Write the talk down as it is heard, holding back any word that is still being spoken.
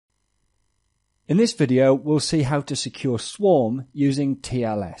In this video, we'll see how to secure Swarm using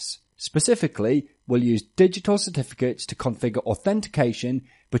TLS. Specifically, we'll use digital certificates to configure authentication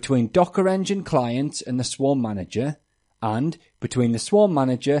between Docker Engine clients and the Swarm Manager, and between the Swarm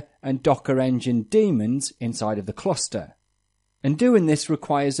Manager and Docker Engine daemons inside of the cluster. And doing this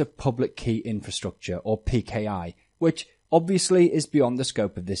requires a public key infrastructure, or PKI, which obviously is beyond the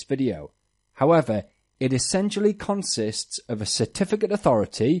scope of this video. However, it essentially consists of a certificate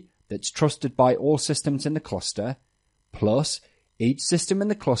authority that's trusted by all systems in the cluster, plus each system in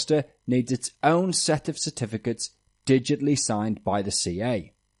the cluster needs its own set of certificates digitally signed by the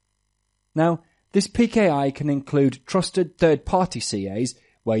CA. Now, this PKI can include trusted third-party CAs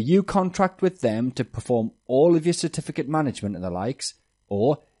where you contract with them to perform all of your certificate management and the likes,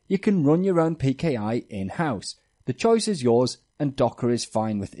 or you can run your own PKI in-house. The choice is yours, and Docker is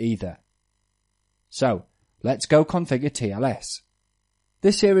fine with either. So, let's go configure TLS.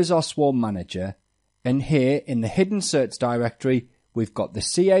 This here is our Swarm Manager, and here in the hidden certs directory, we've got the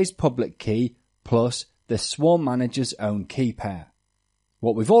CA's public key plus the Swarm Manager's own key pair.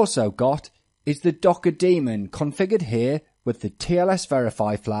 What we've also got is the Docker daemon configured here with the TLS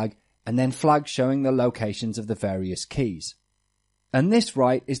verify flag and then flags showing the locations of the various keys. And this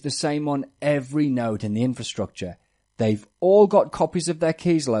right is the same on every node in the infrastructure. They've all got copies of their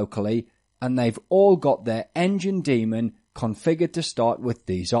keys locally, and they've all got their engine daemon configured to start with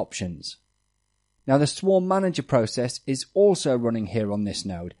these options. Now the Swarm Manager process is also running here on this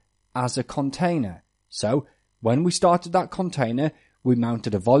node as a container. So when we started that container, we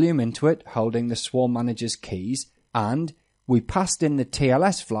mounted a volume into it holding the Swarm Manager's keys, and we passed in the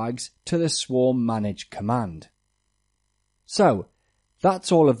TLS flags to the Swarm Manage command. So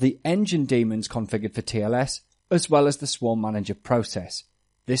that's all of the engine daemons configured for TLS, as well as the Swarm Manager process.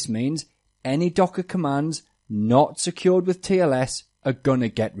 This means any Docker commands not secured with TLS are gonna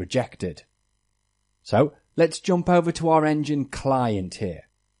get rejected. So let's jump over to our engine client here.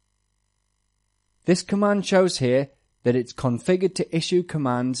 This command shows here that it's configured to issue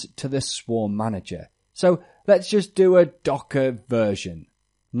commands to the Swarm Manager. So let's just do a Docker version.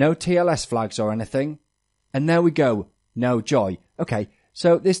 No TLS flags or anything. And there we go. No joy. Okay,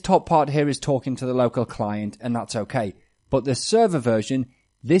 so this top part here is talking to the local client, and that's okay. But the server version,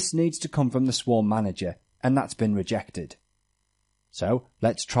 this needs to come from the Swarm Manager, and that's been rejected. So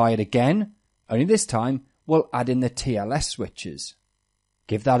let's try it again, only this time we'll add in the TLS switches.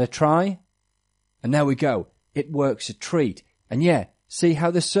 Give that a try. And there we go. It works a treat. And yeah, see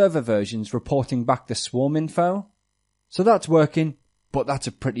how the server version's reporting back the Swarm info? So that's working, but that's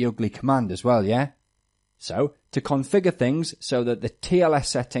a pretty ugly command as well, yeah? So, to configure things so that the TLS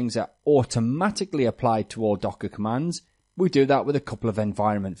settings are automatically applied to all Docker commands, we do that with a couple of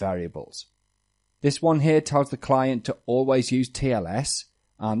environment variables. This one here tells the client to always use TLS,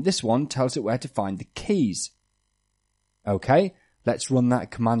 and this one tells it where to find the keys. Okay, let's run that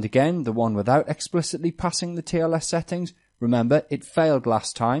command again, the one without explicitly passing the TLS settings. Remember, it failed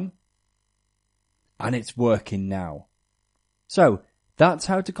last time. And it's working now. So, that's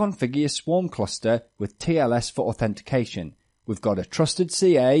how to configure your Swarm cluster with TLS for authentication. We've got a trusted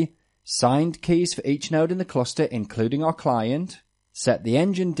CA, signed keys for each node in the cluster, including our client, set the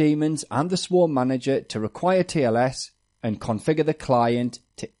engine daemons and the Swarm Manager to require TLS, and configure the client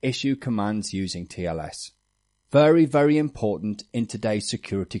to issue commands using TLS. Very, very important in today's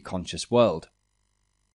security-conscious world.